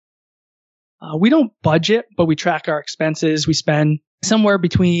We don't budget, but we track our expenses. We spend somewhere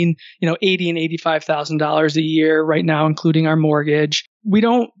between, $80,000 and $85,000 a year right now, including our mortgage. We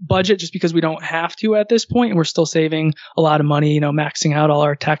don't budget just because we don't have to at this point, and we're still saving a lot of money, maxing out all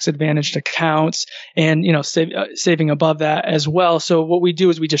our tax advantaged accounts and, saving above that as well. So what we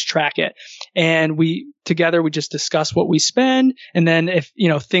do is we just track it, and we just discuss what we spend. And then if,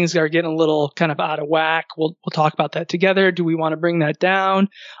 things are getting a little kind of out of whack, we'll talk about that together. Do we want to bring that down?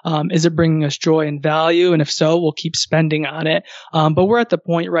 Is it bringing us joy and value? And if so, we'll keep spending on it. But we're at the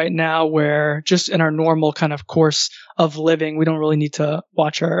point right now where just in our normal kind of course of living, we don't really need to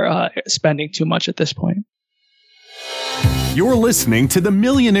watch our spending too much at this point. You're listening to the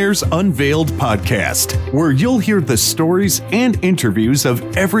Millionaires Unveiled podcast, where you'll hear the stories and interviews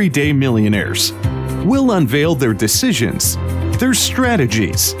of everyday millionaires. We'll unveil their decisions, their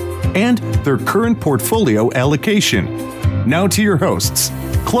strategies, and their current portfolio allocation. Now to your hosts,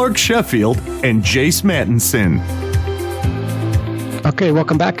 Clark Sheffield and Jace Mattinson. Okay,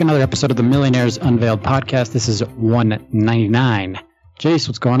 welcome back. Another episode of the Millionaires Unveiled podcast. This is 199. Jace,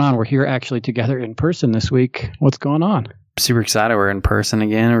 what's going on? We're here actually together in person this week. What's going on? Super excited. We're in person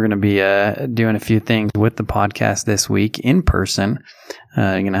again. We're going to be doing a few things with the podcast this week in person.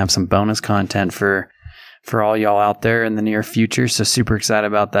 You're going to have some bonus content for all y'all out there in the near future. So super excited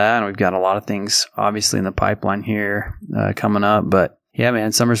about that. And we've got a lot of things obviously in the pipeline here coming up. But yeah,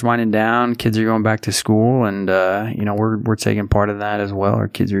 man, summer's winding down. Kids are going back to school, and we're taking part of that as well. Our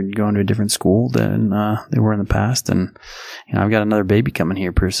kids are going to a different school than they were in the past, and I've got another baby coming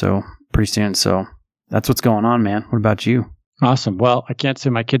here pretty soon. So that's what's going on, man. What about you? Awesome. Well, I can't say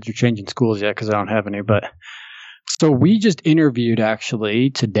my kids are changing schools yet because I don't have any, but so we just interviewed actually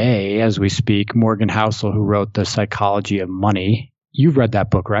today as we speak Morgan Housel, who wrote The Psychology of Money. You've read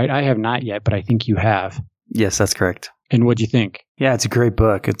that book, right? I have not yet, but I think you have. Yes, that's correct. And what'd you think? Yeah, it's a great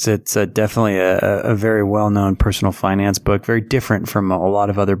book. It's definitely a very well-known personal finance book, very different from a lot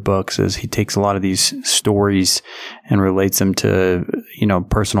of other books, as he takes a lot of these stories and relates them to,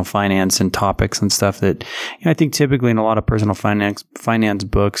 personal finance and topics and stuff that, I think typically in a lot of personal finance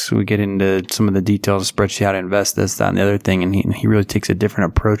books, we get into some of the details, spreadsheet, how to invest, this, that, and the other thing. And he really takes a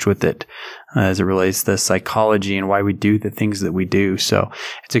different approach with it as it relates to psychology and why we do the things that we do. So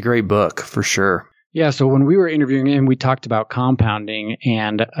it's a great book for sure. Yeah, so when we were interviewing him, we talked about compounding,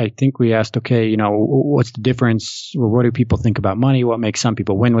 and I think we asked, okay, what's the difference, or what do people think about money? What makes some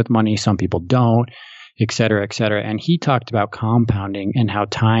people win with money, some people don't, et cetera, et cetera. And he talked about compounding and how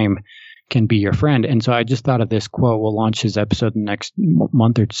time can be your friend. And so I just thought of this quote. We'll launch his episode the next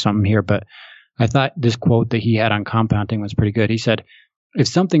month or something here, but I thought this quote that he had on compounding was pretty good. He said, if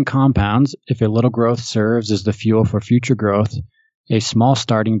something compounds, if a little growth serves as the fuel for future growth, a small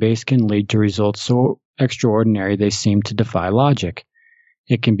starting base can lead to results so extraordinary they seem to defy logic.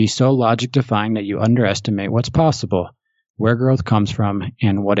 It can be so logic-defying that you underestimate what's possible, where growth comes from,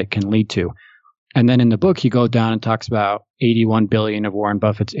 and what it can lead to. And then in the book, he goes down and talks about $81 billion of Warren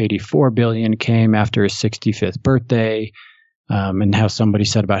Buffett's $84 billion came after his 65th birthday, and how somebody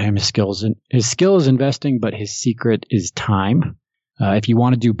said about him, his skill is investing, but his secret is time. If you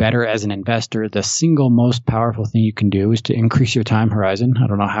want to do better as an investor, the single most powerful thing you can do is to increase your time horizon. I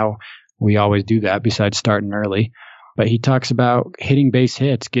don't know how we always do that besides starting early. But he talks about hitting base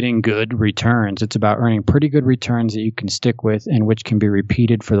hits, getting good returns. It's about earning pretty good returns that you can stick with and which can be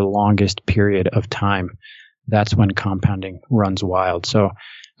repeated for the longest period of time. That's when compounding runs wild. So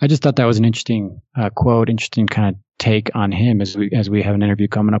I just thought that was an interesting quote, interesting kind of take on him as we have an interview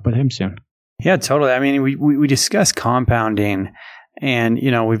coming up with him soon. Yeah, totally. I mean, we discuss compounding. And,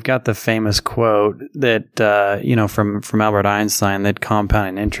 we've got the famous quote that, from Albert Einstein, that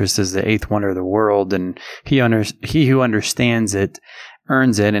compounding interest is the eighth wonder of the world. And he who understands it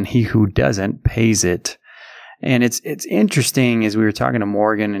earns it, and he who doesn't pays it. And it's interesting as we were talking to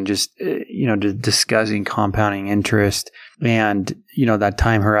Morgan and just, discussing compounding interest and, that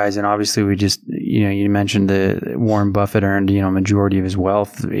time horizon. Obviously, we just, you mentioned the Warren Buffett earned, majority of his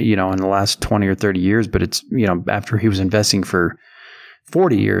wealth, in the last 20 or 30 years. But it's, after he was investing for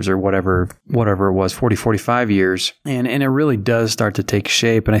 40 years or whatever it was, 40, 45 years. And it really does start to take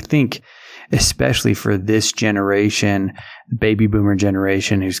shape. And I think especially for this generation, the baby boomer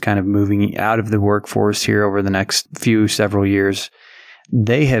generation, who's kind of moving out of the workforce here over the next several years,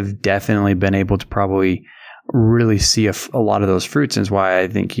 they have definitely been able to probably really see a lot of those fruits. And it's why I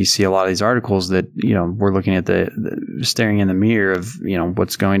think you see a lot of these articles that, we're looking at the staring in the mirror of,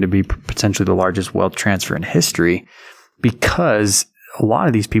 what's going to be potentially the largest wealth transfer in history, because a lot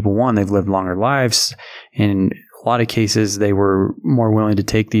of these people, they've lived longer lives. In a lot of cases, they were more willing to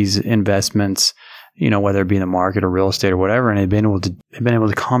take these investments whether it be in the market or real estate or whatever, and they've been able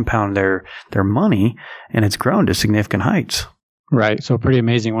to compound their money, and it's grown to significant heights. Right. So pretty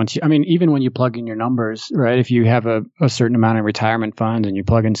amazing even when you plug in your numbers, right? If you have a certain amount of retirement funds and you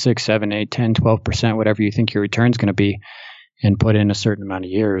plug in 6, 7, 8, 10, 12%, whatever you think your return's going to be, and put in a certain amount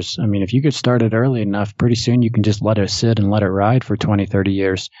of years. If you get started early enough, pretty soon you can just let it sit and let it ride for 20, 30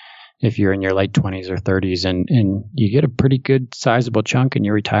 years if you're in your late 20s or 30s, and you get a pretty good sizable chunk in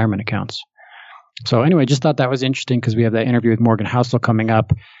your retirement accounts. So anyway, just thought that was interesting because we have that interview with Morgan Housel coming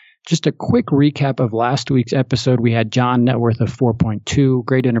up. Just a quick recap of last week's episode. We had John, net worth of 4.2.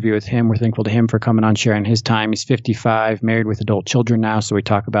 Great interview with him. We're thankful to him for coming on, sharing his time. He's 55, married with adult children now. So we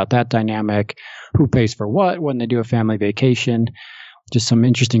talk about that dynamic, who pays for what when they do a family vacation. Just some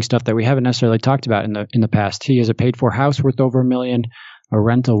interesting stuff that we haven't necessarily talked about in the past. He has a paid for house worth over $1 million, a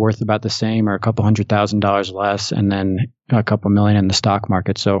rental worth about the same or a couple $100,000 less, and then a couple million in the stock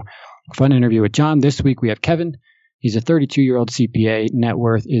market. So fun interview with John. This week we have Kevin. He's a 32-year-old CPA. Net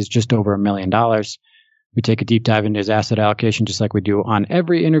worth is just over $1 million. We take a deep dive into his asset allocation just like we do on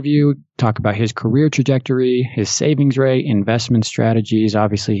every interview, talk about his career trajectory, his savings rate, investment strategies.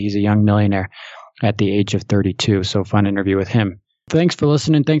 Obviously, he's a young millionaire at the age of 32, so fun interview with him. Thanks for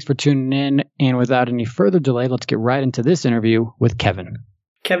listening. Thanks for tuning in. And without any further delay, let's get right into this interview with Kevin.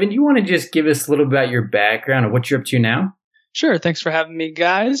 Kevin, do you want to just give us a little about your background and what you're up to now? Sure. Thanks for having me,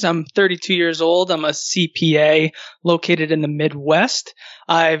 guys. I'm 32 years old. I'm a CPA located in the Midwest.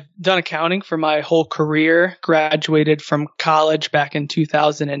 I've done accounting for my whole career, graduated from college back in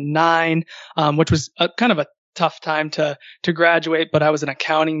 2009, which was kind of a tough time to graduate, but I was an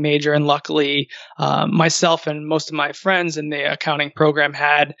accounting major, and luckily myself and most of my friends in the accounting program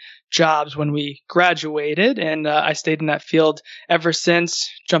had jobs when we graduated, and I stayed in that field ever since.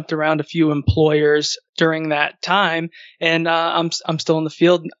 Jumped around a few employers during that time, and I'm still in the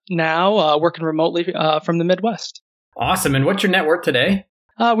field now, working remotely from the Midwest. Awesome. And what's your net worth today?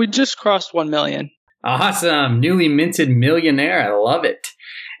 We just crossed 1 million. Awesome. Newly minted millionaire. I love it.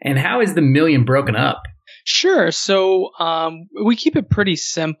 And how is the million broken up? Sure. So we keep it pretty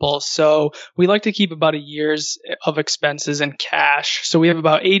simple. So we like to keep about a year's of expenses in cash. So we have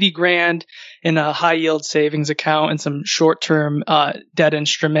about 80 grand in a high yield savings account and some short term debt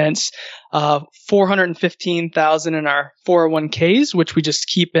instruments, 415,000 in our 401ks, which we just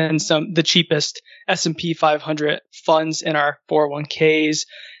keep in the cheapest S&P 500 funds in our 401ks.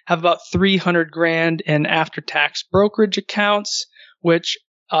 Have about 300 grand in after tax brokerage accounts, which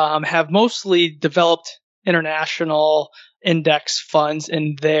have mostly developed international index funds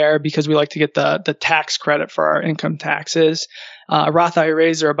in there because we like to get the tax credit for our income taxes. Roth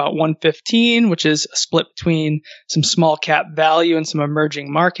IRAs are about 115, which is a split between some small cap value and some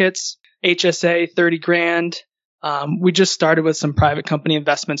emerging markets. HSA, 30 grand. We just started with some private company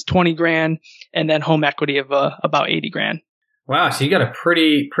investments, 20 grand, and then home equity of about 80 grand. Wow, so you got a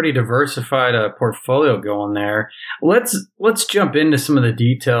pretty diversified portfolio going there. Let's jump into some of the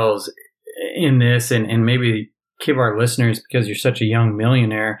details in this and maybe give our listeners, because you're such a young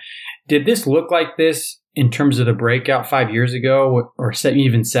millionaire, did this look like this in terms of the breakout 5 years ago or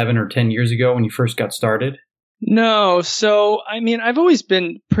even 7 or 10 years ago when you first got started? No. So, I've always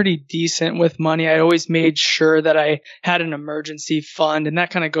been pretty decent with money. I always made sure that I had an emergency fund, and that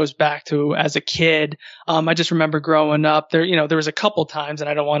kind of goes back to as a kid. I just remember growing up there, there was a couple times, and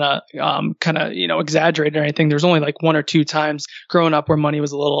I don't want to, exaggerate or anything. There was only like 1 or 2 times growing up where money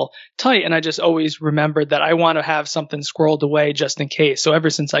was a little tight. And I just always remembered that I want to have something squirreled away just in case. So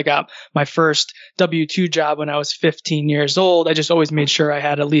ever since I got my first W-2 job when I was 15 years old, I just always made sure I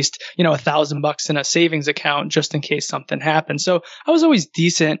had at least, $1,000 in a savings account just in case something happened. So I was always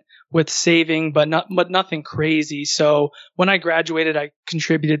decent with saving, but nothing crazy. So when I graduated, I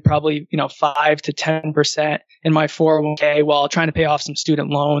contributed probably, 5 to 10% in my 401k while trying to pay off some student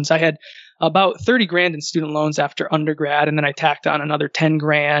loans. I had about 30 grand in student loans after undergrad, and then I tacked on another 10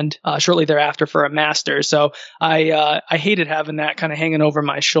 grand shortly thereafter for a master's. So I hated having that kind of hanging over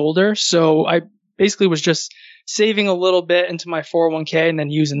my shoulder. So I basically was just saving a little bit into my 401k and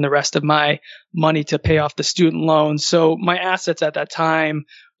then using the rest of my money to pay off the student loans. So my assets at that time,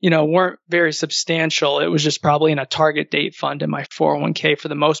 weren't very substantial. It was just probably in a target date fund in my 401k for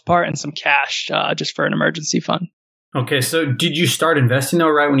the most part and some cash just for an emergency fund. Okay. So did you start investing though,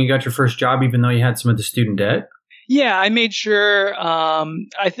 right when you got your first job, even though you had some of the student debt? Yeah, I made sure.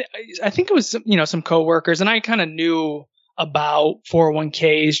 I think it was, some coworkers, and I kind of knew about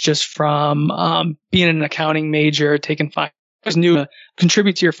 401ks just from being an accounting major, taking I was new to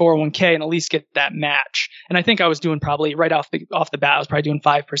contribute to your 401k and at least get that match. And I think I was doing probably right off the bat, I was probably doing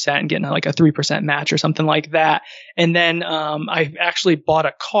 5% and getting like a 3% match or something like that. And then I actually bought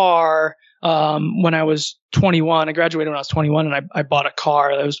a car when I was 21. I graduated when I was 21, and I bought a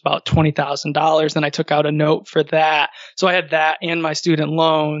car that was about $20,000. And I took out a note for that. So I had that and my student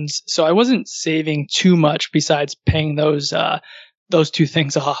loans. So I wasn't saving too much besides paying those two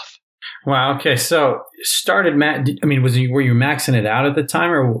things off. Wow. Okay. So started, were you maxing it out at the time,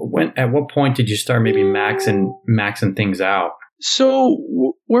 or at what point did you start maybe maxing things out?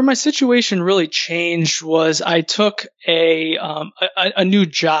 So where my situation really changed was I took a new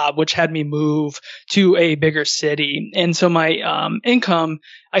job, which had me move to a bigger city. And so my income,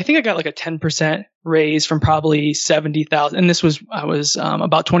 I think I got like a 10% raise from probably 70,000. And I was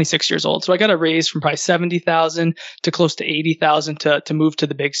about 26 years old. So I got a raise from probably 70,000 to close to 80,000 to move to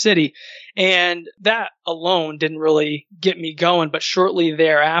the big city. And that alone didn't really get me going. But shortly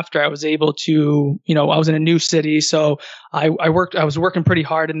thereafter, I was able to, I was in a new city. So I was working pretty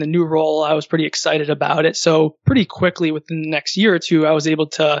hard in the new role. I was pretty excited about it. So pretty quickly within the next year or two, I was able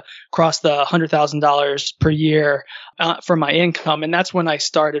to cross the $100,000 per year for my income. And that's when I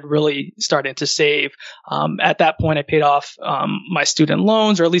started starting to save. At that point, I paid off my student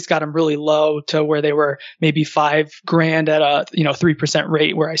loans, or at least got them really low to where they were maybe $5,000 at a 3%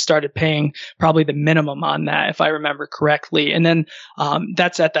 rate, where I started paying probably the minimum on that, if I remember correctly. And then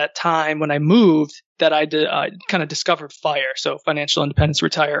that's at that time when I moved that I kind of discovered FIRE. So Financial Independence,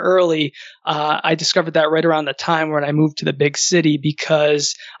 Retire Early. I discovered that right around the time when I moved to the big city,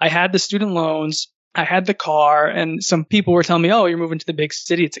 because I had the student loans, I had the car, and some people were telling me, oh, you're moving to the big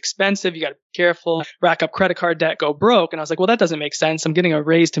city. It's expensive. You got to be careful, rack up credit card debt, go broke. And I was like, well, that doesn't make sense. I'm getting a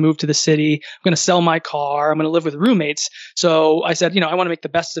raise to move to the city. I'm going to sell my car. I'm going to live with roommates. So I said, I want to make the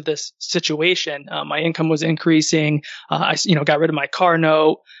best of this situation. My income was increasing. I got rid of my car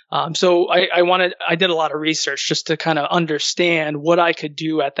note. So I did a lot of research just to kind of understand what I could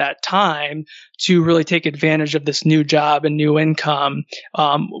do at that time to really take advantage of this new job and new income,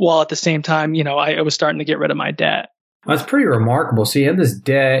 while at the same time, I was starting to get rid of my debt. That's pretty remarkable. So you had this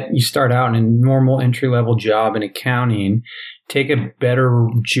debt, you start out in a normal entry-level job in accounting, take a better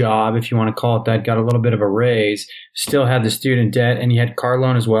job, if you want to call it that, got a little bit of a raise, still had the student debt, and you had car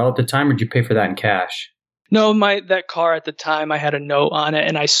loan as well at the time, or did you pay for that in cash? No, that car at the time, I had a note on it,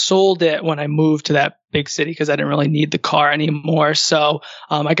 and I sold it when I moved to that big city because I didn't really need the car anymore. So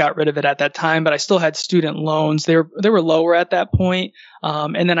I got rid of it at that time, but I still had student loans. They were lower at that point.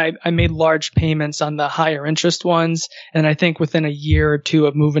 And then I made large payments on the higher interest ones. And I think within a year or two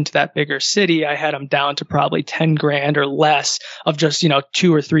of moving to that bigger city, I had them down to probably $10,000 or less of just, 2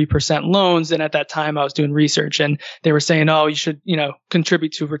 or 3% loans. And at that time I was doing research, and they were saying, oh, you should,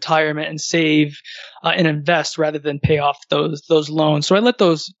 contribute to retirement and save and invest rather than pay off those loans. So I let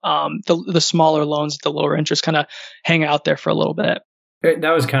those, the smaller loans, the lower interest, kind of hang out there for a little bit.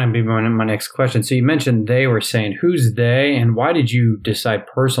 That was kind of be my next question. So you mentioned they were saying, who's they, and why did you decide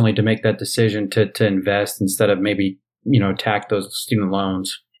personally to make that decision to invest instead of maybe, attack those student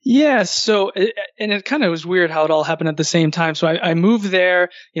loans? Yeah. So, and it kind of was weird how it all happened at the same time. So I moved there,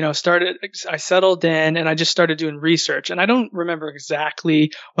 I settled in, and I just started doing research. And I don't remember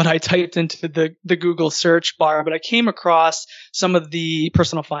exactly what I typed into the Google search bar, but I came across some of the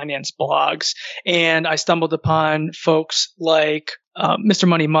personal finance blogs, and I stumbled upon folks like Mr.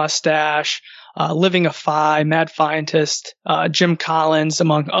 Money Mustache, Living a Fi, Mad Fientist, Jim Collins,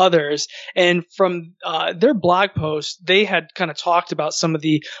 among others. And from their blog posts, they had kind of talked about some of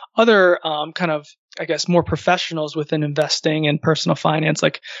the other kind of, I guess, more professionals within investing and personal finance,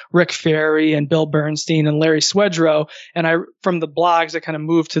 like Rick Ferri and Bill Bernstein and Larry Swedroe. And from the blogs, I kind of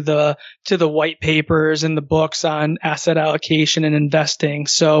moved to the white papers and the books on asset allocation and investing.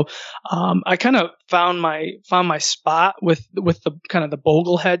 So I kind of found my spot with the kind of the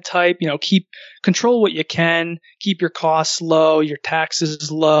Boglehead type, control what you can, keep your costs low, your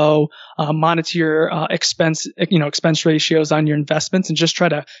taxes low, monitor your expense ratios on your investments, and just try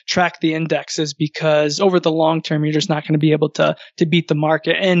to track the indexes, because over the long term, you're just not going to be able to beat the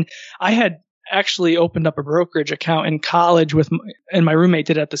market. And I had actually opened up a brokerage account in college and my roommate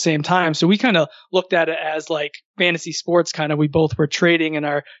did it at the same time. So we kind of looked at it as like fantasy sports kind of. We both were trading in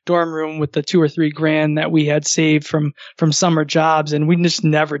our dorm room with the $2,000 or $3,000 that we had saved from summer jobs. And we just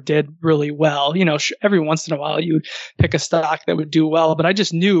never did really well. Every once in a while you would pick a stock that would do well, but I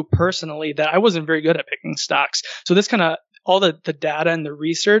just knew personally that I wasn't very good at picking stocks. So this kind of, all the data and the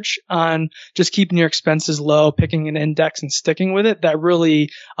research on just keeping your expenses low, picking an index and sticking with it, that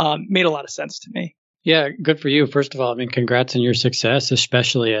really made a lot of sense to me. Yeah, good for you. First of all, congrats on your success,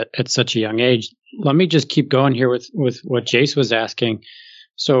 especially at such a young age. Let me just keep going here with what Jace was asking.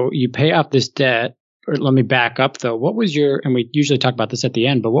 So you pay off this debt, or let me back up though. What was and we usually talk about this at the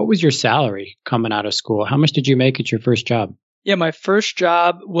end, but what was your salary coming out of school? How much did you make at your first job? Yeah, my first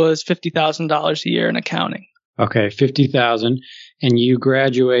job was $50,000 a year in accounting. Okay, 50,000. And you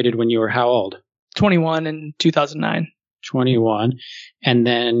graduated when you were how old? 21 in 2009. 21. And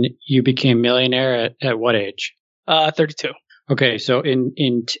then you became millionaire at what age? 32. Okay, so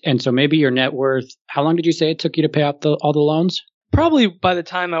and so maybe your net worth, how long did you say it took you to pay off all the loans? Probably by the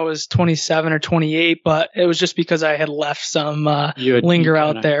time I was 27 or 28, but it was just because I had left some linger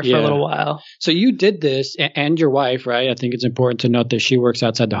out there for a little while. So you did this, and your wife, right? I think it's important to note that she works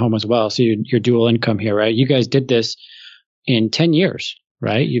outside the home as well. So you're dual income here, right? You guys did this in 10 years,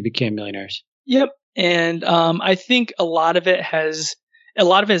 right? You became millionaires. Yep. And I think a lot of it has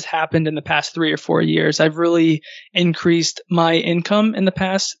happened in the past 3 or 4 years. I've really increased my income in the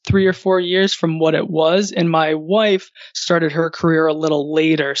past 3 or 4 years from what it was. And my wife started her career a little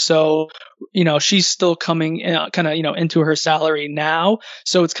later. So, she's still coming into her salary now.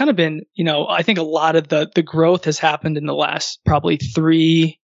 So it's kind of been, I think a lot of the growth has happened in the last probably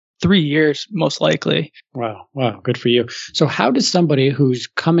 3 years, most likely. Wow. Good for you. So how does somebody who's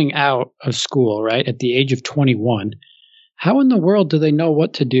coming out of school, right, at the age of 21, how in the world do they know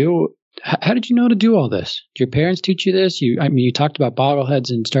what to do? How did you know to do all this? Did your parents teach you this? You talked about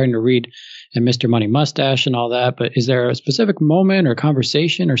boggleheads and starting to read and Mr. Money Mustache and all that, but is there a specific moment or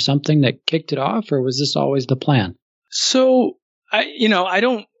conversation or something that kicked it off, or was this always the plan? So, I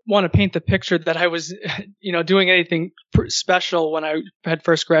don't want to paint the picture that I was, doing anything special when I had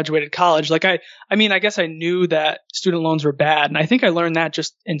first graduated college. Like I guess I knew that student loans were bad. And I think I learned that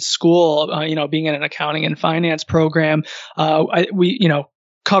just in school, being in an accounting and finance program. We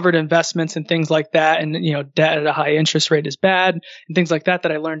covered investments and things like that. And, debt at a high interest rate is bad and things like that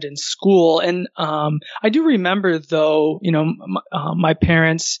I learned in school. And, I do remember though, my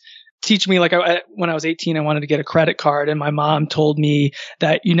parents teach me, like when I was 18, I wanted to get a credit card, and my mom told me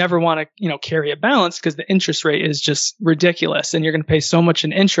that you never want to, carry a balance because the interest rate is just ridiculous, and you're going to pay so much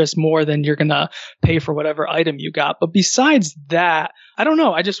in interest more than you're going to pay for whatever item you got. But besides that, I don't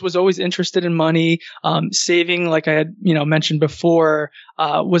know. I just was always interested in money. Saving, like I had, mentioned before,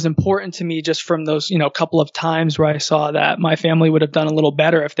 was important to me just from those, couple of times where I saw that my family would have done a little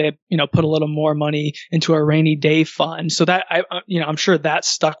better if they had, put a little more money into a rainy day fund. So that I'm sure that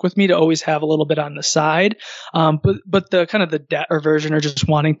stuck with me to always have a little bit on the side. But the kind of the debt aversion or just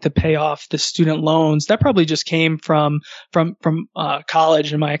wanting to pay off the student loans, that probably just came from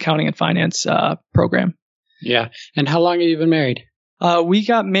college and my accounting and finance program. Yeah. And how long have you been married? We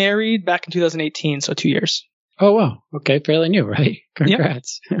got married back in 2018, so 2 years. Oh, wow. Okay. Fairly new, right?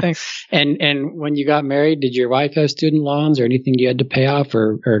 Congrats. Yep. Thanks. And when you got married, did your wife have student loans or anything you had to pay off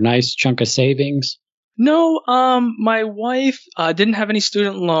or a nice chunk of savings? No, my wife didn't have any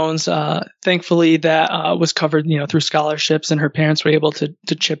student loans. Thankfully, that was covered, through scholarships, and her parents were able to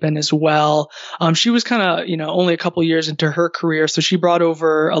chip in as well. She was kind of, only a couple years into her career, so she brought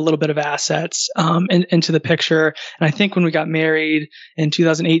over a little bit of assets into the picture. And I think when we got married in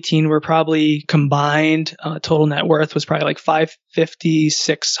 2018, we're probably combined total net worth was probably like $550,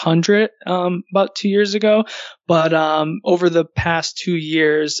 $600 about 2 years ago. But over the past 2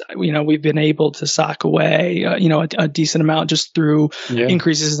 years, we've been able to sock away, a decent amount just through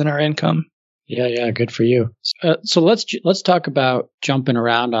increases in our income. Yeah, good for you. So let's talk about jumping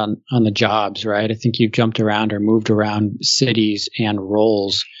around on the jobs, right? I think you've jumped around or moved around cities and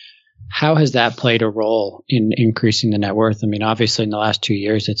roles. How has that played a role in increasing the net worth? I mean, obviously in the last 2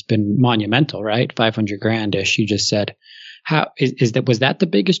 years, it's been monumental, right? 500 grand-ish, you just said. Was that the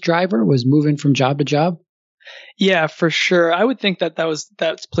biggest driver, was moving from job to job? Yeah, for sure. I would think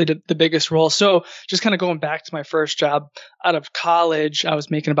that's played the biggest role. So just kind of going back to my first job out of college, I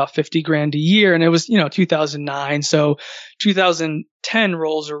was making about 50 grand a year, and it was, 2009. So 2010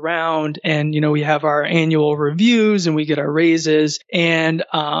 rolls around, and, we have our annual reviews and we get our raises, and,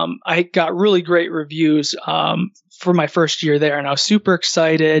 I got really great reviews, for my first year there, and I was super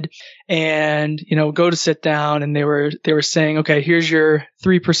excited, and, go to sit down, and they were saying, okay, here's your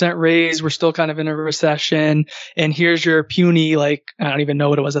 3% raise. We're still kind of in a recession, and here's your puny, like, I don't even know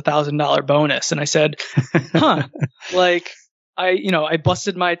what it was, $1,000 bonus. And I said, huh, like, I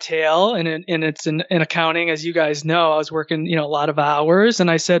busted my tail, and it's in accounting, as you guys know. I was working, a lot of hours,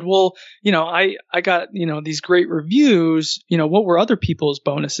 and I said, well, I got, these great reviews, what were other people's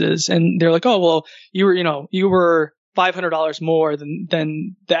bonuses? And they're like, oh, well, you were $500 more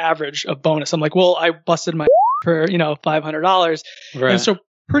than the average of bonus. I'm like, well, I busted my for, $500. Right. And so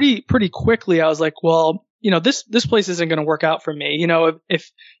pretty quickly, I was like, well, this place isn't going to work out for me.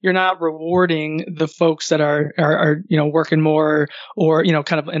 If you're not rewarding the folks that are working more, or,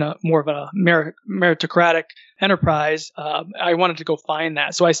 kind of in a more of a meritocratic enterprise, I wanted to go find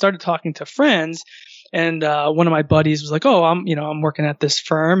that. So I started talking to friends, and one of my buddies was like, "Oh, I'm working at this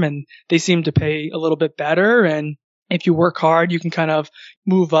firm, and they seem to pay a little bit better, and if you work hard, you can kind of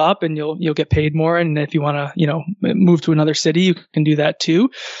move up and you'll get paid more. And if you want to, move to another city, you can do that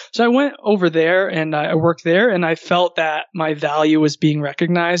too." So I went over there and I worked there, and I felt that my value was being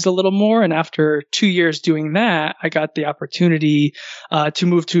recognized a little more. And after 2 years doing that, I got the opportunity to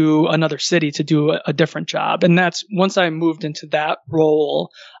move to another city to do a different job. And that's once I moved into that role,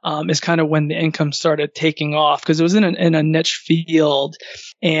 is kind of when the income started taking off, because it was in a niche field.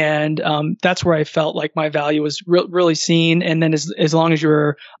 And that's where I felt like my value was really seen. And then as long as you're,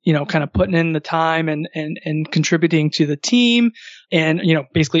 kind of putting in the time and contributing to the team and,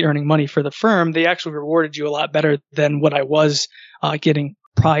 basically earning money for the firm, they actually rewarded you a lot better than what I was getting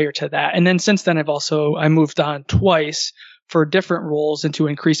prior to that. And then since then, I moved on twice for different roles and to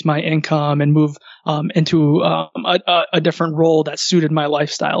increase my income and move into a different role that suited my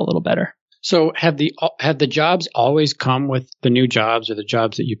lifestyle a little better. So had the jobs always come with the new jobs, or the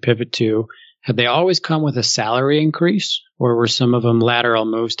jobs that you pivot to? Had they always come with a salary increase, or were some of them lateral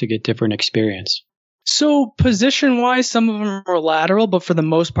moves to get different experience? So position-wise, some of them were lateral, but for the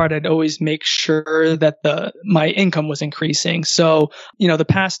most part, I'd always make sure that my income was increasing. So, the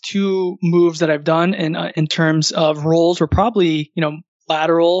past 2 moves that I've done in terms of roles were probably,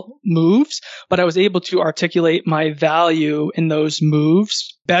 lateral moves, but I was able to articulate my value in those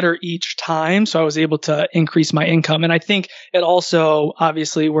moves better each time. So I was able to increase my income. And I think it also,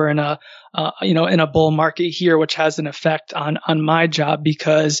 obviously, we're in a bull market here, which has an effect on my job,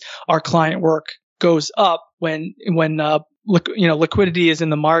 because our client work goes up when liquidity is in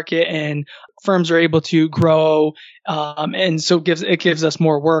the market and firms are able to grow, and so it gives us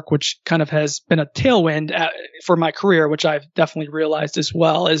more work, which kind of has been a tailwind for my career, which I've definitely realized as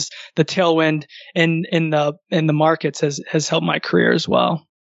well, as the tailwind in the markets has helped my career as well.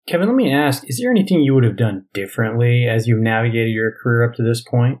 Kevin, let me ask: is there anything you would have done differently as you've navigated your career up to this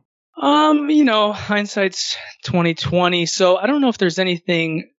point? Hindsight's 2020, so I don't know if there's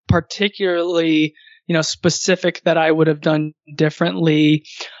anything particularly specific that I would have done differently.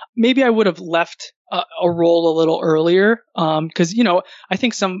 Maybe I would have left a role a little earlier, because I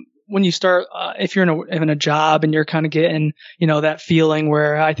think when you start, if you're in a job and you're kind of getting that feeling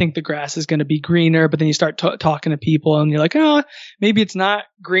where I think the grass is going to be greener, but then you start talking to people and you're like, oh, maybe it's not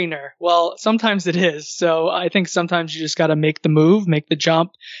greener. Well, sometimes it is. So I think sometimes you just got to make the move, make the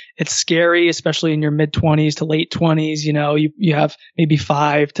jump. It's scary, especially in your mid-20s to late 20s. You have maybe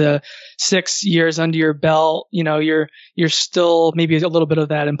 5 to 6 years under your belt. You're still maybe a little bit of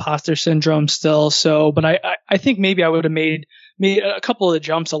that imposter syndrome still. So, but I think maybe I would have made a couple of the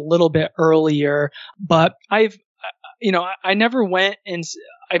jumps a little bit earlier, but I've never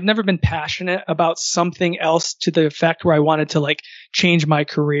been passionate about something else to the effect where I wanted to change my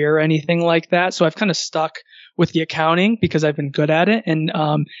career or anything like that. So I've kind of stuck with the accounting because I've been good at it. And,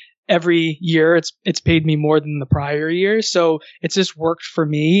 every year it's paid me more than the prior year. So it's just worked for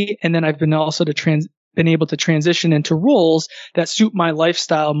me. And then I've been also been able to transition into roles that suit my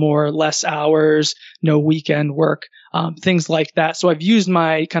lifestyle more, less hours, no weekend work, things like that. So I've used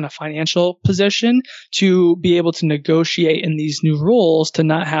my kind of financial position to be able to negotiate in these new roles to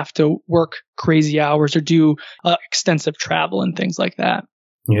not have to work crazy hours or do extensive travel and things like that.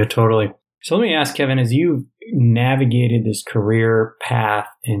 Yeah, totally. So let me ask, Kevin, as you've navigated this career path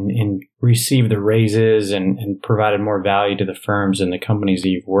and received the raises and provided more value to the firms and the companies that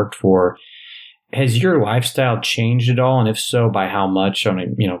you've worked for, has your lifestyle changed at all? And if so, by how much on a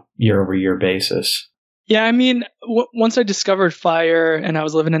year-over-year basis? Yeah, I mean, once I discovered FIRE and I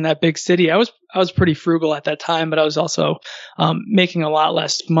was living in that big city, I was pretty frugal at that time, but I was also making a lot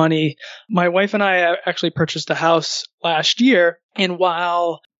less money. My wife and I actually purchased a house last year, and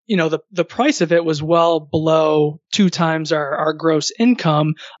while the price of it was well below 2 times our gross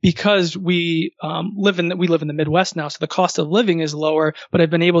income, because we live in the Midwest now, so the cost of living is lower, but I've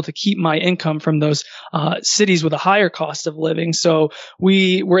been able to keep my income from those cities with a higher cost of living. So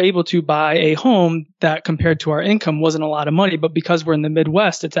we were able to buy a home that, compared to our income, wasn't a lot of money, but because we're in the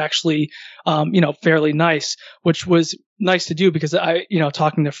Midwest, it's actually fairly nice, which was nice to do because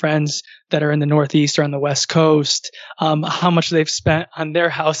talking to friends that are in the Northeast or on the West Coast, how much they've spent on their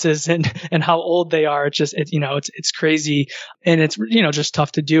houses and how old they are. It's crazy. And it's, just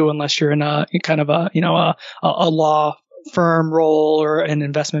tough to do unless you're in a kind of a law firm role or an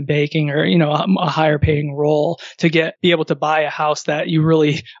investment banking or, a higher paying role to be able to buy a house that you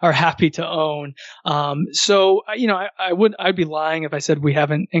really are happy to own. I'd be lying if I said we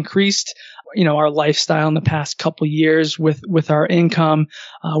haven't increased, our lifestyle in the past couple of years with our income.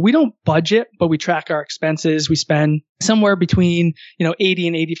 We don't budget, but we track our expenses. We spend somewhere between, $80,000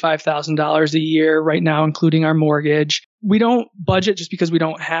 and $85,000 a year right now, including our mortgage. We don't budget just because we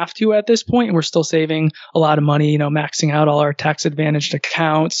don't have to at this point, and we're still saving a lot of money, maxing out all our tax advantaged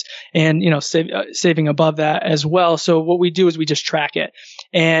accounts and, saving above that as well. So what we do is we just track it,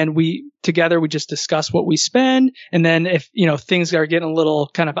 and together we just discuss what we spend. And then if, things are getting a little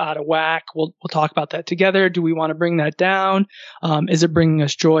kind of out of whack, we'll talk about that together. Do we want to bring that down? Is it bringing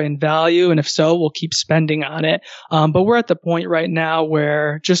us joy and value? And if so, we'll keep spending on it. But we're at the point right now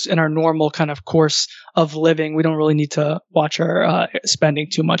where just in our normal kind of course of living, we don't really need to watch our spending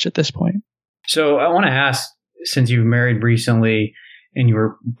too much at this point. So I want to ask, since you've married recently and you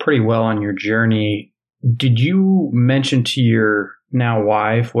were pretty well on your journey, did you mention to your now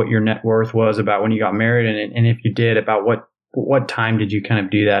wife what your net worth was about when you got married? And if you did, about what time did you kind of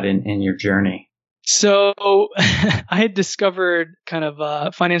do that in your journey? So I had discovered kind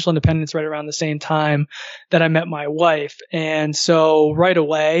of financial independence right around the same time that I met my wife. And so right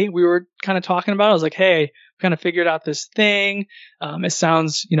away we were kind of talking about it. I was like, hey, kind of figured out this thing. It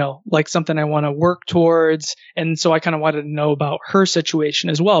sounds, like something I want to work towards. And so I kind of wanted to know about her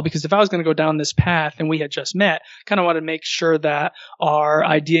situation as well, because if I was going to go down this path and we had just met, kind of wanted to make sure that our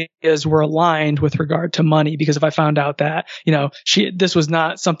ideas were aligned with regard to money. Because if I found out that, this was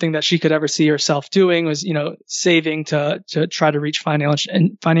not something that she could ever see herself doing, was, saving to try to reach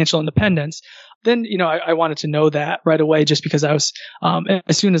financial independence, then, I wanted to know that right away, just because I was,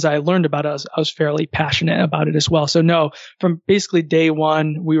 as soon as I learned about it, I was fairly passionate about it as well. So no, from basically day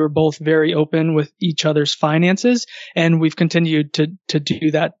one, we were both very open with each other's finances, and we've continued to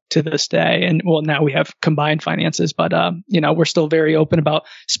do that to this day. And well, now we have combined finances, but, we're still very open about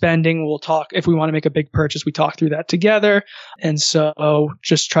spending. We'll talk if we want to make a big purchase, we talk through that together. And so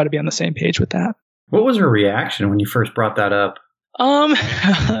just try to be on the same page with that. What was her reaction when you first brought that up?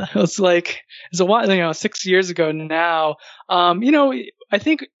 It's a while, 6 years ago now. I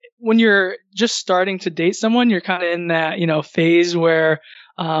think when you're just starting to date someone, you're kind of in that, phase where,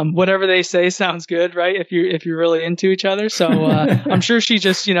 whatever they say sounds good, right? If you're really into each other. So, I'm sure she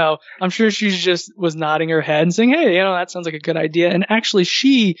just was nodding her head and saying, hey, that sounds like a good idea. And actually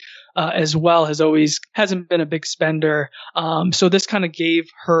she, as well hasn't been a big spender. So this kind of gave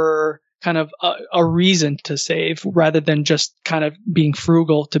her kind of a reason to save rather than just kind of being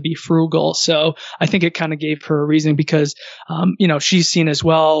frugal to be frugal. So I think it kind of gave her a reason because, she's seen as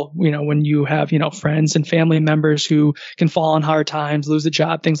well, when you have, friends and family members who can fall on hard times, lose a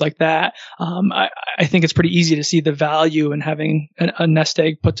job, things like that. I think it's pretty easy to see the value in having a nest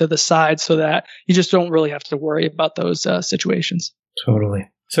egg put to the side so that you just don't really have to worry about those situations. Totally.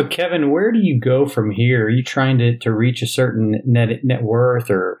 So, Kevin, where do you go from here? Are you trying to reach a certain net worth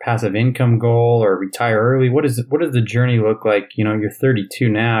or passive income goal or retire early? What does the journey look like? You're 32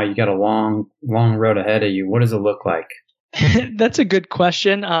 now. You got a long road ahead of you. What does it look like? That's a good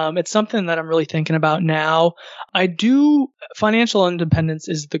question. It's something that I'm really thinking about now. Financial independence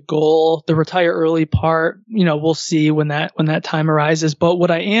is the goal. The retire early part, we'll see when that time arises. But what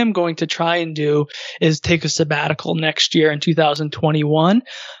I am going to try and do is take a sabbatical next year in 2021. I'm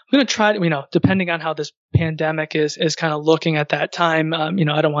going to try to, depending on how this pandemic is kind of looking at that time,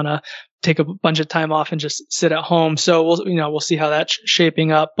 I don't want to take a bunch of time off and just sit at home. So we'll see how that's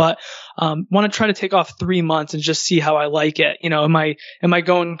shaping up, but, want to try to take off 3 months and just see how I like it. Am I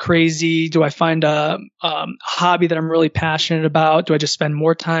going crazy? Do I find a hobby that I'm really passionate about? Do I just spend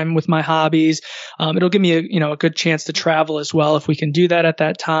more time with my hobbies? It'll give me a good chance to travel as well if we can do that at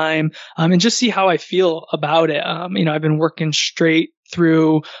that time. And just see how I feel about it. I've been working straight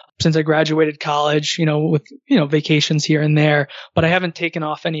through since I graduated college, with, vacations here and there, but I haven't taken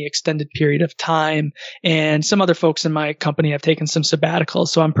off any extended period of time. And some other folks in my company have taken some sabbaticals.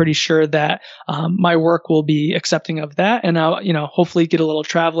 So I'm pretty sure that, my work will be accepting of that. And I'll, hopefully get a little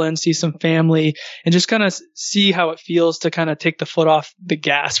travel in, see some family and just kind of see how it feels to kind of take the foot off the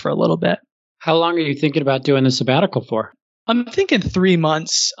gas for a little bit. How long are you thinking about doing the sabbatical for? I'm thinking 3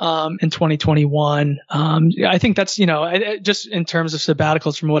 months in 2021. I think that's just in terms of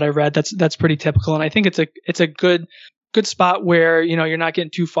sabbaticals from what I read, that's pretty typical, and I think it's a good good spot where, you're not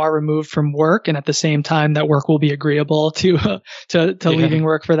getting too far removed from work. And at the same time, that work will be agreeable to leaving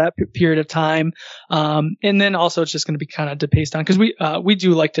work for that period of time. And then also it's just going to be kind of based on, because we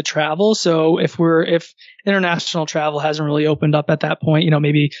do like to travel. So if international travel hasn't really opened up at that point,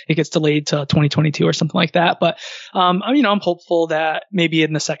 maybe it gets delayed to 2022 or something like that. But, I'm hopeful that maybe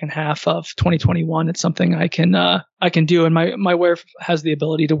in the second half of 2021, it's something I can do. And my wife has the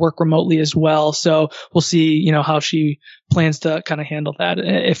ability to work remotely as well. So we'll see, how she plans to kind of handle that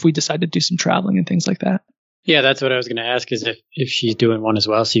if we decide to do some traveling and things like that. Yeah, that's what I was going to ask, is if she's doing one as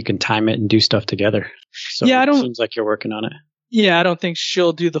well, so you can time it and do stuff together. So yeah, it seems like you're working on it. Yeah, I don't think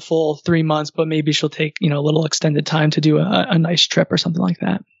she'll do the full 3 months, but maybe she'll take, a little extended time to do a nice trip or something like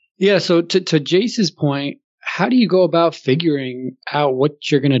that. Yeah. So to Jace's point, how do you go about figuring out what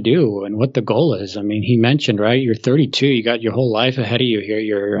you're going to do and what the goal is? I mean, he mentioned, right, you're 32, you got your whole life ahead of you here.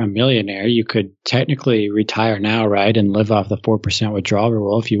 You're a millionaire. You could technically retire now, right, and live off the 4% withdrawal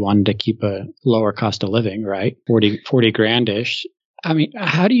rule if you wanted to keep a lower cost of living, right? 40 grand-ish. I mean,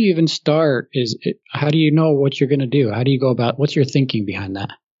 how do you even start? How do you know what you're going to do? How do you go about, what's your thinking behind that?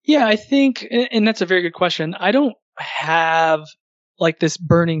 Yeah, I think, and that's a very good question. I don't have like this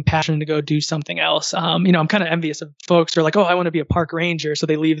burning passion to go do something else. I'm kind of envious of folks who are like, oh, I want to be a park ranger. So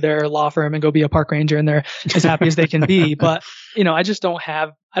they leave their law firm and go be a park ranger and they're as happy as they can be. But, I just don't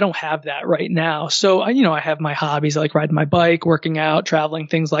have that right now. So, I have my hobbies, like riding my bike, working out, traveling,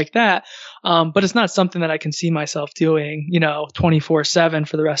 things like that. But it's not something that I can see myself doing, 24/7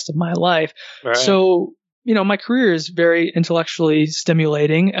 for the rest of my life. Right. So, my career is very intellectually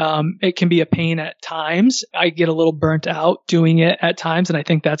stimulating. It can be a pain at times. I get a little burnt out doing it at times. And I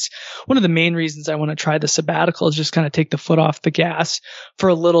think that's one of the main reasons I want to try the sabbatical, is just kind of take the foot off the gas for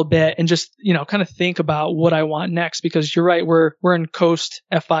a little bit and just, kind of think about what I want next. Because you're right, we're in Coast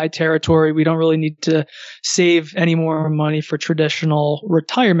FI territory. We don't really need to save any more money for traditional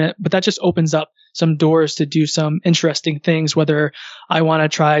retirement, but that just opens up some doors to do some interesting things, whether I want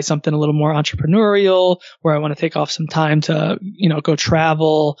to try something a little more entrepreneurial, where I want to take off some time to, go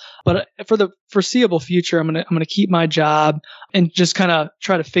travel. But for the foreseeable future, I'm going to keep my job and just kind of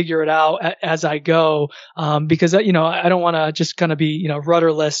try to figure it out as I go. Because, I don't want to just kind of be,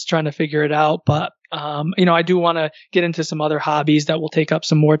 rudderless trying to figure it out. But I do want to get into some other hobbies that will take up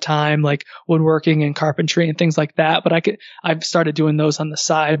some more time, like woodworking and carpentry and things like that. But I've started doing those on the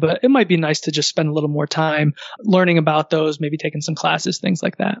side, but it might be nice to just spend a little more time learning about those, maybe taking some classes, things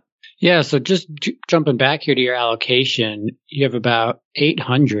like that. Yeah. So just jumping back here to your allocation, you have about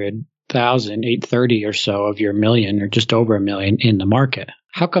 830 or so of your million, or just over $1 million in the market.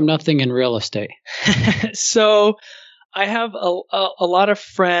 How come nothing in real estate? So I have a lot of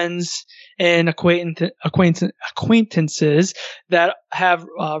friends and acquaintances that have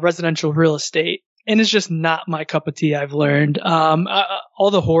residential real estate. And it's just not my cup of tea, I've learned.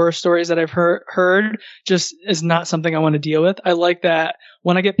 All the horror stories that I've heard just is not something I want to deal with. I like that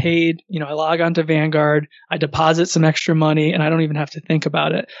when I get paid, I log on to Vanguard, I deposit some extra money, and I don't even have to think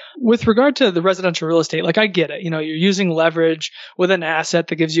about it. With regard to the residential real estate, like I get it. You're using leverage with an asset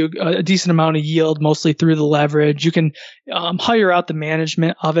that gives you a decent amount of yield, mostly through the leverage. You can hire out the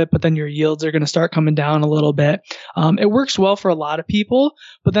management of it, but then your yields are going to start coming down a little bit. It works well for a lot of people,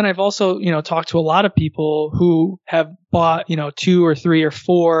 but then I've also, talked to a lot of people who have bought, 2 or 3 or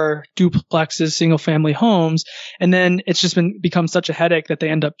 4 duplexes, single family homes. And then it's just become such a headache that they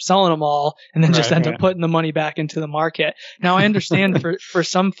end up selling them all and then end up putting the money back into the market. Now I understand for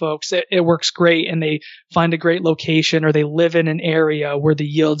some folks, it works great and they find a great location, or they live in an area where the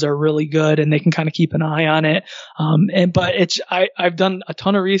yields are really good and they can kind of keep an eye on it. But I've done a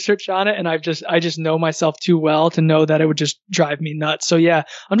ton of research on it, and I just know myself too well to know that it would just drive me nuts. So yeah,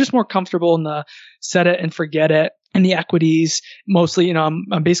 I'm just more comfortable in the set it and forget it. And the equities, mostly, I'm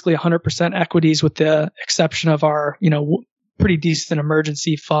basically 100% equities with the exception of our, pretty decent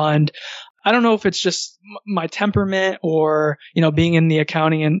emergency fund. I don't know if it's just my temperament or, being in the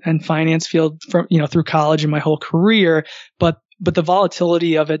accounting and finance field from, through college and my whole career, but the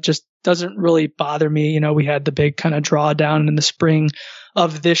volatility of it just doesn't really bother me. We had the big kind of drawdown in the spring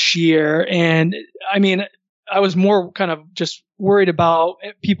of this year. And I mean, I was more kind of just worried about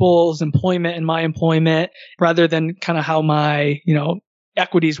people's employment and my employment rather than kind of how my,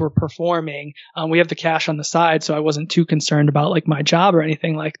 equities were performing. We have the cash on the side, so I wasn't too concerned about like my job or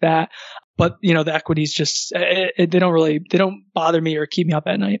anything like that. But, the equities just, they don't bother me or keep me up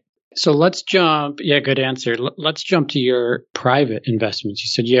at night. So let's jump. Yeah, good answer. Let's jump to your private investments. You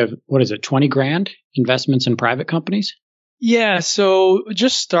said you have, 20 grand investments in private companies? Yeah, so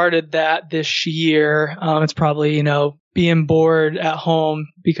just started that this year. It's probably, being bored at home,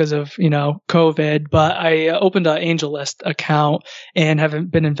 because of, COVID, but I opened an AngelList account and have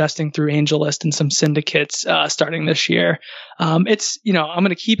been investing through AngelList in some syndicates starting this year. It's, I'm going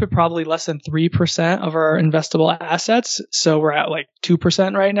to keep it probably less than 3% of our investable assets. So we're at like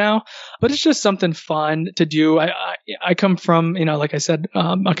 2% right now, but it's just something fun to do. I come from, like I said,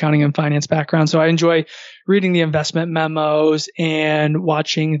 accounting and finance background. So I enjoy reading the investment memos and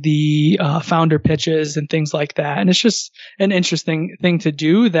watching the founder pitches and things like that. And it's just an interesting thing to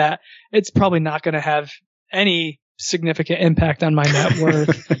do that it's probably not going to have any significant impact on my net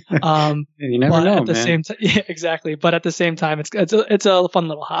worth. You never know, at the same time, yeah, exactly. But at the same time, it's a fun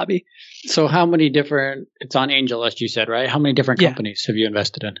little hobby. So how many different, it's on AngelList, you said, right? How many different companies have you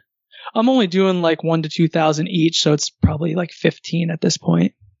invested in? I'm only doing like 1,000 to 2,000 each. So it's probably like 15 at this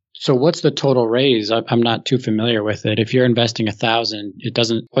point. So what's the total raise? I'm not too familiar with it. If you're investing 1,000,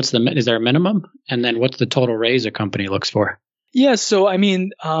 is there a minimum? And then what's the total raise a company looks for? Yeah, so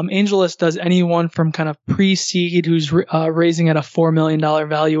AngelList does anyone from kind of pre-seed who's raising at a $4 million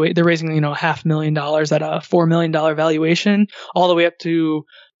valuation. They're raising, $500,000 at a $4 million valuation, all the way up to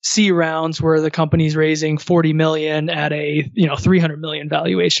C rounds where the company's raising 40 million at a 300 million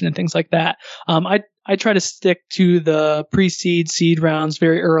valuation and things like that. I try to stick to the pre-seed seed rounds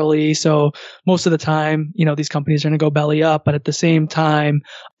very early. So most of the time, these companies are going to go belly up, but at the same time,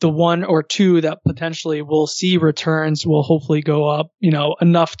 the one or two that potentially will see returns will hopefully go up,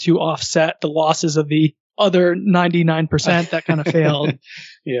 enough to offset the losses of the other 99% that kind of failed.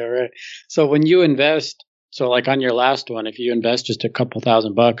 Yeah, right. So when you invest, so like on your last one, if you invest just a couple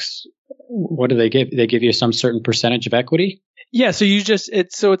 $1,000, what do they give? They give you some certain percentage of equity? Yeah, so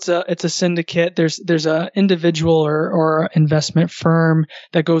it's a syndicate. There's a individual or investment firm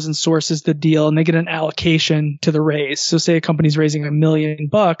that goes and sources the deal, and they get an allocation to the raise. So say a company's raising $1 million,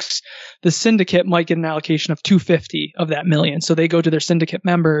 the syndicate might get an allocation of 250 of that million. So they go to their syndicate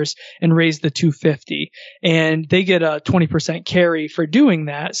members and raise the 250, and they get a 20% carry for doing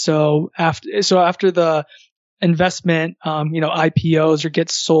that. So after the investment, IPOs or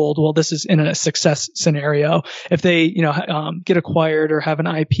gets sold. Well, this is in a success scenario. If they, get acquired or have an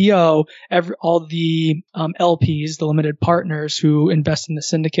IPO, all the LPs, the limited partners who invest in the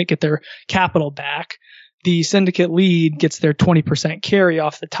syndicate, get their capital back. The syndicate lead gets their 20% carry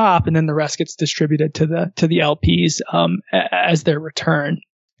off the top, and then the rest gets distributed to the LPs as their return.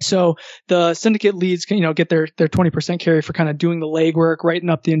 So the syndicate leads can, get their 20% carry for kind of doing the legwork,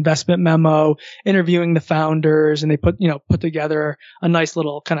 writing up the investment memo, interviewing the founders, and they put together a nice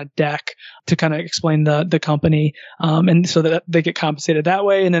little kind of deck to kind of explain the company. And so that they get compensated that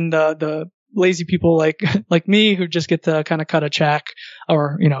way. And then the lazy people like me who just get to kind of cut a check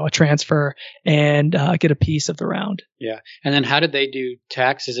or, a transfer and get a piece of the round. Yeah. And then how did they do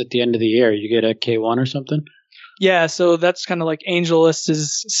taxes at the end of the year? You get a K-1 or something? Yeah, so that's kind of like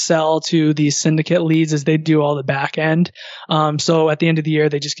AngelList's sell to these syndicate leads as they do all the back end. So at the end of the year,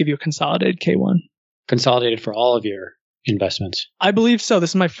 they just give you a consolidated K-1. Consolidated for all of your investments? I believe so.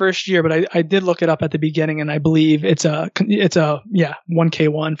 This is my first year, but I did look it up at the beginning, and I believe it's a 1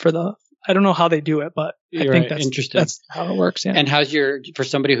 K-1 for the. I don't know how they do it, but I think that's how it works. Yeah. And for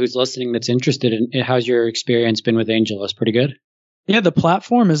somebody who's listening that's interested in, how's your experience been with AngelList? Pretty good? Yeah, the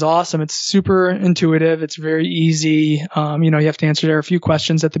platform is awesome. It's super intuitive. It's very easy. You have to answer a few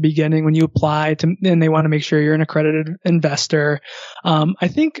questions at the beginning when you apply and they want to make sure you're an accredited investor.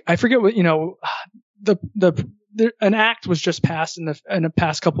 I forget what, an act was just passed in the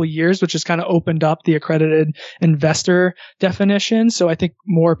past couple of years, which has kind of opened up the accredited investor definition. So I think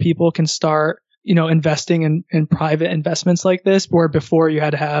more people can start investing in private investments like this, where before you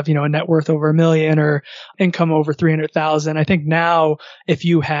had to have, a net worth over $1 million or income over 300,000. I think now if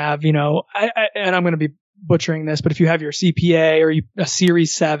you have, and I'm going to be butchering this, but if you have your CPA or a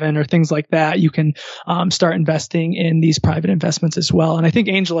Series 7 or things like that, you can start investing in these private investments as well. And I think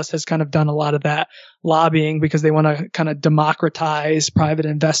AngelList has kind of done a lot of that lobbying because they want to kind of democratize private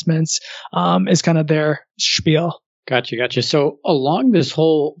investments is kind of their spiel. Gotcha. So along this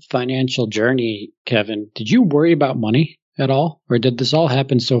whole financial journey, Kevin, did you worry about money at all? Or did this all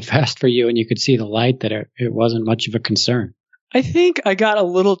happen so fast for you and you could see the light that it wasn't much of a concern? I think I got a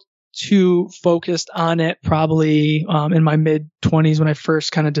little too focused on it probably in my mid-20s when I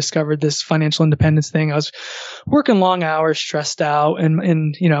first kind of discovered this financial independence thing. I was working long hours, stressed out,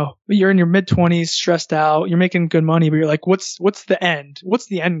 and you're in your mid-20s, stressed out, you're making good money, but you're like, what's the end? What's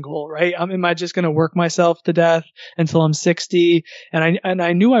the end goal, right? Am I just going to work myself to death until I'm 60? And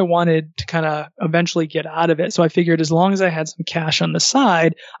I knew I wanted to kind of eventually get out of it. So I figured as long as I had some cash on the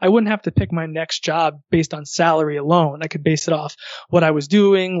side, I wouldn't have to pick my next job based on salary alone. I could base it off what I was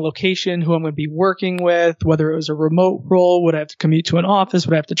doing, location, location, who I'm going to be working with, whether it was a remote role, would I have to commute to an office,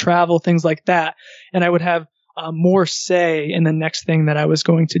 would I have to travel, things like that. And I would have more say in the next thing that I was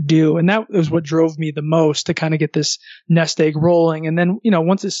going to do. And that was what drove me the most to kind of get this nest egg rolling. And then,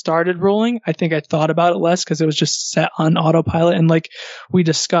 once it started rolling, I think I thought about it less because it was just set on autopilot. And like we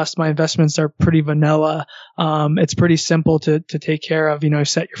discussed, my investments are pretty vanilla. It's pretty simple to take care of,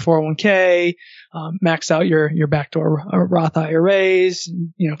 set your 401k, max out your backdoor Roth IRAs,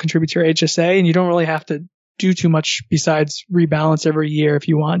 contribute to your HSA, and you don't really have to do too much besides rebalance every year if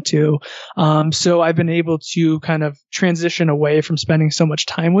you want to. So I've been able to kind of transition away from spending so much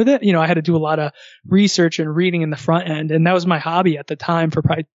time with it. I had to do a lot of research and reading in the front end. And that was my hobby at the time for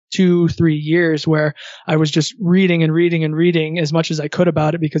probably 2-3 years, where I was just reading and reading and reading as much as I could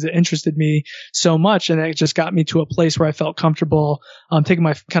about it because it interested me so much. And it just got me to a place where I felt comfortable taking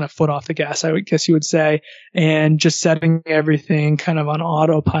my kind of foot off the gas, I would guess you would say, and just setting everything kind of on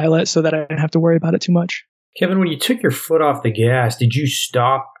autopilot so that I didn't have to worry about it too much. Kevin, when you took your foot off the gas, did you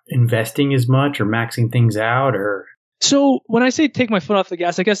stop investing as much or maxing things out, or? So when I say take my foot off the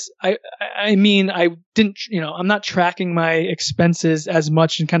gas, I guess I mean I didn't, I'm not tracking my expenses as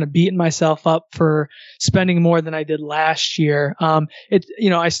much and kind of beating myself up for spending more than I did last year.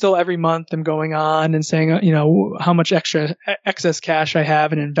 I still every month am going on and saying, how much excess cash I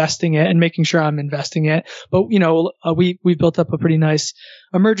have and investing it and making sure I'm investing it. But, we built up a pretty nice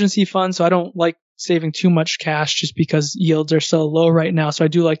emergency fund, so I don't like saving too much cash just because yields are so low right now. So I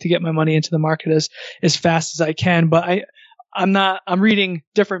do like to get my money into the market as fast as I can. But I'm reading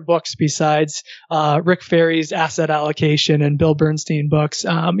different books besides Rick Ferry's Asset Allocation and Bill Bernstein books.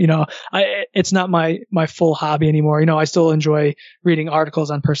 It's not my full hobby anymore. I still enjoy reading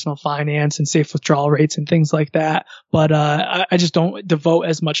articles on personal finance and safe withdrawal rates and things like that. But I just don't devote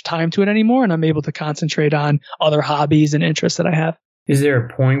as much time to it anymore, and I'm able to concentrate on other hobbies and interests that I have. Is there a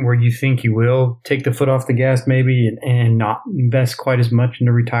point where you think you will take the foot off the gas maybe and not invest quite as much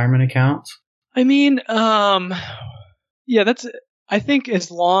into retirement accounts? I mean, I think as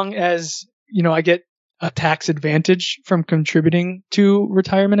long as, I get a tax advantage from contributing to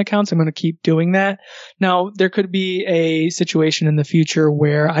retirement accounts, I'm going to keep doing that. Now, there could be a situation in the future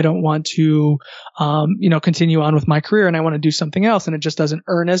where I don't want to, continue on with my career and I want to do something else and it just doesn't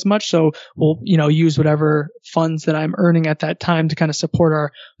earn as much. So we'll, use whatever funds that I'm earning at that time to kind of support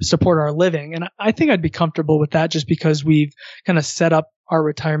our living. And I think I'd be comfortable with that just because we've kind of set up our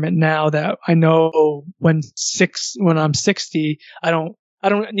retirement now that I know when I'm 60, I don't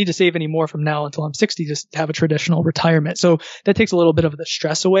need to save any more from now until I'm 60 just to have a traditional retirement. So that takes a little bit of the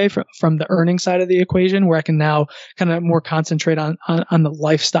stress away from the earning side of the equation, where I can now kind of more concentrate on the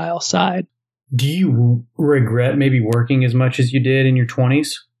lifestyle side. Do you regret maybe working as much as you did in your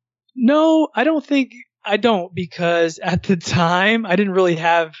 20s? No, I don't, because at the time I didn't really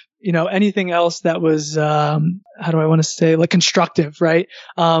have, anything else that was, how do I want to say, like constructive, right?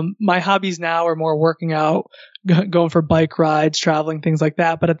 My hobbies now are more working out, going for bike rides, traveling, things like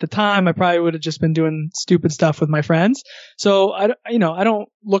that. But at the time, I probably would have just been doing stupid stuff with my friends. So I don't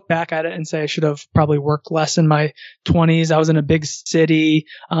look back at it and say I should have probably worked less in my 20s. I was in a big city.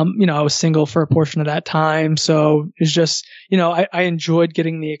 I was single for a portion of that time. So it's just, I enjoyed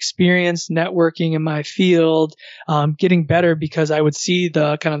getting the experience, networking in my field, getting better because I would see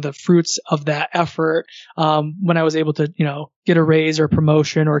the kind of the fruits of that effort, when I was able to, get a raise or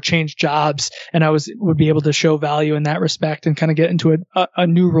promotion or change jobs, and I would be able to show value in that respect and kind of get into a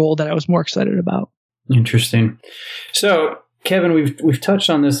new role that I was more excited about. Interesting. So, Kevin, we've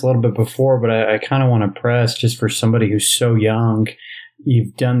touched on this a little bit before, but I kind of want to press just for somebody who's so young.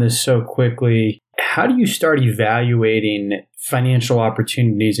 You've done this so quickly. How do you start evaluating financial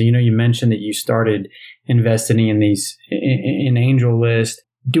opportunities? And, you mentioned that you started investing in these in AngelList.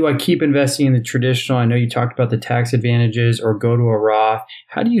 Do I keep investing in the traditional? I know you talked about the tax advantages, or go to a Roth.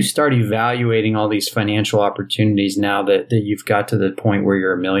 How do you start evaluating all these financial opportunities now that you've got to the point where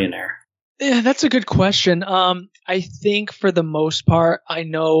you're a millionaire? Yeah, that's a good question. I think for the most part, I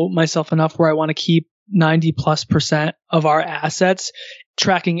know myself enough where I want to keep 90+% of our assets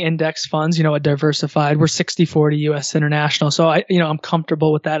tracking index funds, a diversified. We're 60-40 US international. So I'm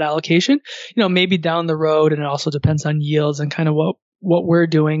comfortable with that allocation. Maybe down the road, and it also depends on yields and kind of what we're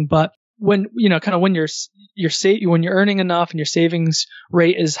doing. But when, when you're earning enough and your savings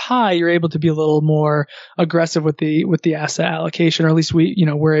rate is high, you're able to be a little more aggressive with the asset allocation, or at least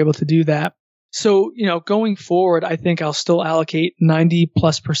we're able to do that. So, going forward, I think I'll still allocate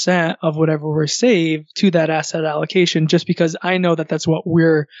 90+% of whatever we save to that asset allocation, just because I know that that's what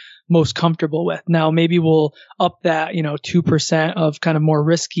we're most comfortable with. Now, maybe we'll up that, 2% of kind of more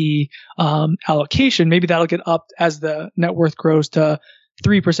risky allocation. Maybe that'll get upped as the net worth grows to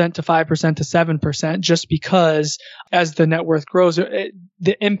 3% to 5% to 7%, just because as the net worth grows,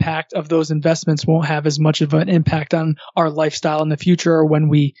 the impact of those investments won't have as much of an impact on our lifestyle in the future, or when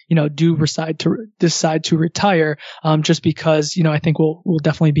we, do decide to retire, just because, I think we'll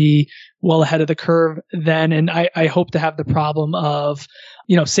definitely be well ahead of the curve then. And I hope to have the problem of,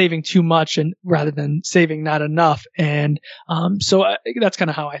 saving too much and rather than saving not enough. And so that's kind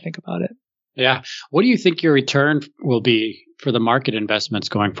of how I think about it. Yeah. What do you think your return will be for the market investments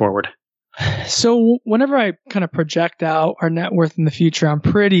going forward? So whenever I kind of project out our net worth in the future, I'm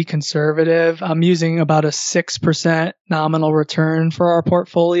pretty conservative. I'm using about a 6% nominal return for our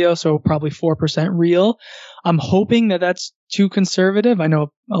portfolio, so probably 4% real. I'm hoping that that's too conservative. I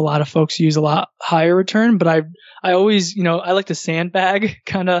know a lot of folks use a lot higher return, but I always, I like to sandbag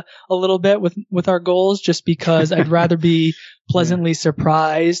kind of a little bit with our goals, just because I'd rather be pleasantly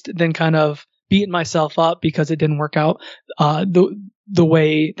surprised than kind of beating myself up because it didn't work out the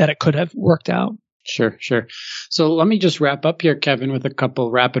way that it could have worked out. Sure. So let me just wrap up here, Kevin, with a couple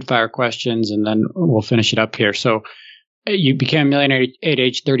rapid fire questions, and then we'll finish it up here. So you became a millionaire at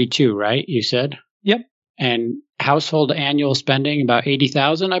age 32, right? You said? Yep. And household annual spending about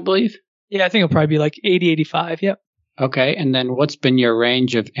 80,000, I believe? Yeah, I think it'll probably be like 80, 85. Yep. Okay. And then what's been your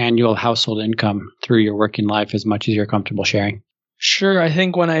range of annual household income through your working life, as much as you're comfortable sharing? Sure. I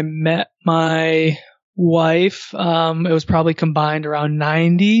think when I met my wife, it was probably combined around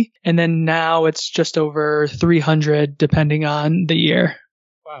 90. And then now it's just over 300, depending on the year.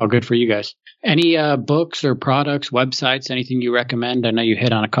 Wow. Good for you guys. Any books or products, websites, anything you recommend? I know you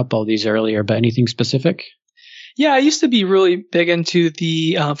hit on a couple of these earlier, but anything specific? Yeah, I used to be really big into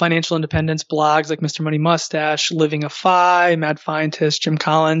the financial independence blogs like Mr. Money Mustache, Living a Fi, Mad Fientist, Jim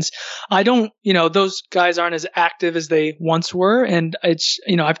Collins. I don't, those guys aren't as active as they once were. And it's,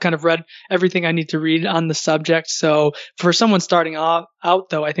 I've kind of read everything I need to read on the subject. So for someone starting out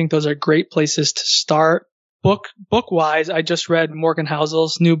though, I think those are great places to start. Book wise, I just read Morgan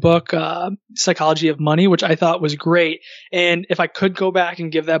Housel's new book, Psychology of Money, which I thought was great. And if I could go back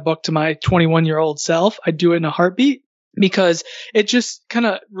and give that book to my 21-year-old self, I'd do it in a heartbeat, because it just kind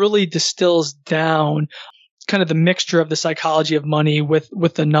of really distills down kind of the mixture of the psychology of money with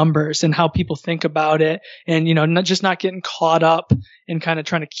the numbers and how people think about it. And, not getting caught up in kind of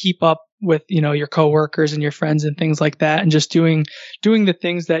trying to keep up with, your coworkers and your friends and things like that, and just doing the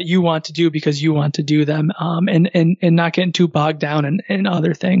things that you want to do because you want to do them, and not getting too bogged down in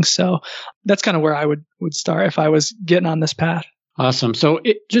other things. So that's kind of where I would start if I was getting on this path. Awesome. So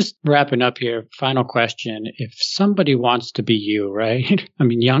just wrapping up here, final question. If somebody wants to be you, right? I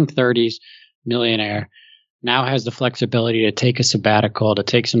mean, young 30s, millionaire, now has the flexibility to take a sabbatical, to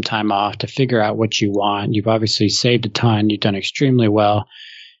take some time off, to figure out what you want. You've obviously saved a ton. You've done extremely well.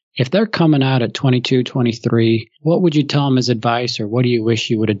 If they're coming out at 22, 23, what would you tell them as advice, or what do you wish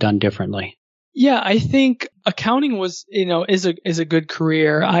you would have done differently? Yeah, I think accounting was, is a good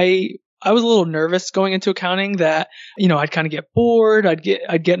career. I was a little nervous going into accounting that, I'd kind of get bored. I'd get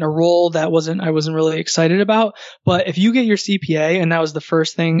in a role that I wasn't really excited about. But if you get your CPA, and that was the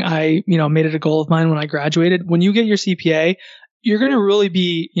first thing I, made it a goal of mine when I graduated, when you get your CPA, you're going to really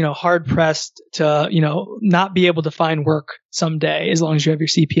be, hard pressed to, not be able to find work someday as long as you have your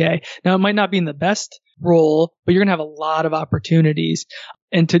CPA. Now, it might not be in the best role, but you're going to have a lot of opportunities.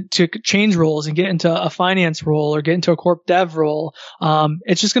 And to change roles and get into a finance role or get into a corp dev role,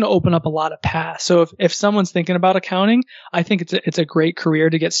 it's just going to open up a lot of paths. So if someone's thinking about accounting, I think it's a great career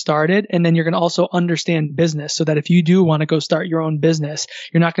to get started. And then you're going to also understand business, so that if you do want to go start your own business,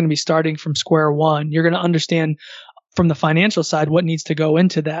 you're not going to be starting from square one. You're going to understand from the financial side what needs to go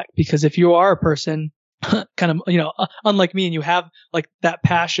into that. Because if you are a person kind of, unlike me, and you have like that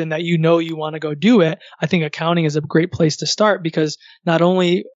passion that you want to go do it, I think accounting is a great place to start, because not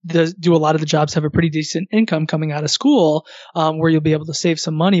only do a lot of the jobs have a pretty decent income coming out of school, where you'll be able to save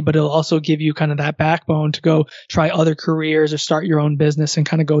some money, but it'll also give you kind of that backbone to go try other careers or start your own business and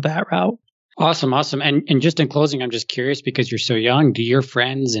kind of go that route. Awesome. And just in closing, I'm just curious, because you're so young, do your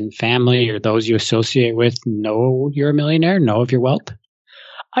friends and family or those you associate with know you're a millionaire, know of your wealth?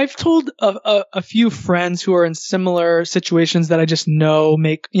 I've told a few friends who are in similar situations that I just know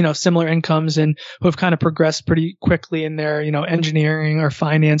make, similar incomes and who have kind of progressed pretty quickly in their, engineering or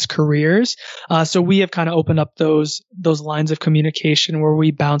finance careers. So we have kind of opened up those lines of communication where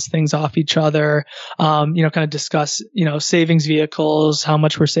we bounce things off each other, kind of discuss, savings vehicles, how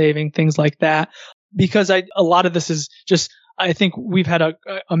much we're saving, things like that. Because a lot of this is just, I think we've had a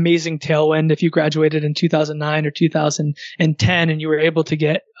amazing tailwind. If you graduated in 2009 or 2010 and you were able to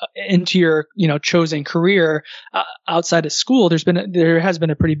get into your, chosen career outside of school, there has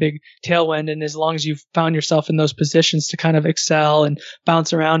been a pretty big tailwind. And as long as you've found yourself in those positions to kind of excel and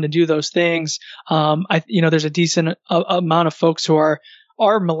bounce around and do those things, there's a decent amount of folks who are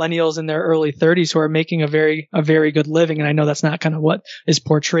millennials in their early 30s who are making a very good living. And I know that's not kind of what is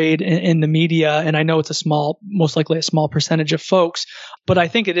portrayed in the media. And I know it's most likely a small percentage of folks, but I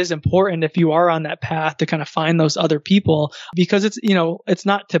think it is important if you are on that path to kind of find those other people, because it's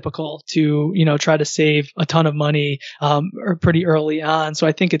not typical to, try to save a ton of money, or pretty early on. So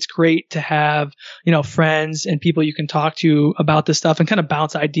I think it's great to have, friends and people you can talk to about this stuff and kind of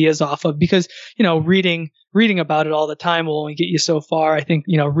bounce ideas off of, because, reading about it all the time will only get you so far. I think,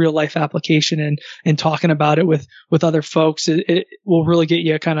 real life application and talking about it with other folks, it will really get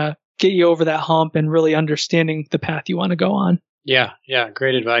you over that hump and really understanding the path you want to go on. Yeah.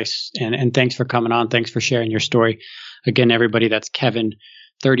 Great advice. And thanks for coming on. Thanks for sharing your story. Again, everybody, that's Kevin,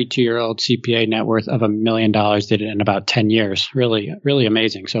 32-year-old CPA, net worth of $1 million, did it in about 10 years. Really, really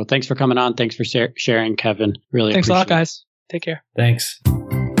amazing. So thanks for coming on. Thanks for sharing, Kevin. Really Thanks a lot, it. guys. Take care. Thanks.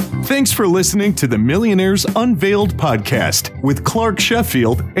 Thanks for listening to the Millionaires Unveiled podcast with Clark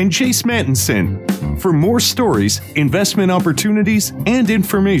Sheffield and Chase Mattinson. For more stories, investment opportunities, and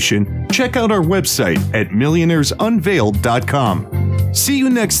information, check out our website at millionairesunveiled.com. See you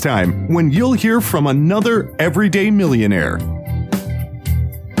next time when you'll hear from another everyday millionaire.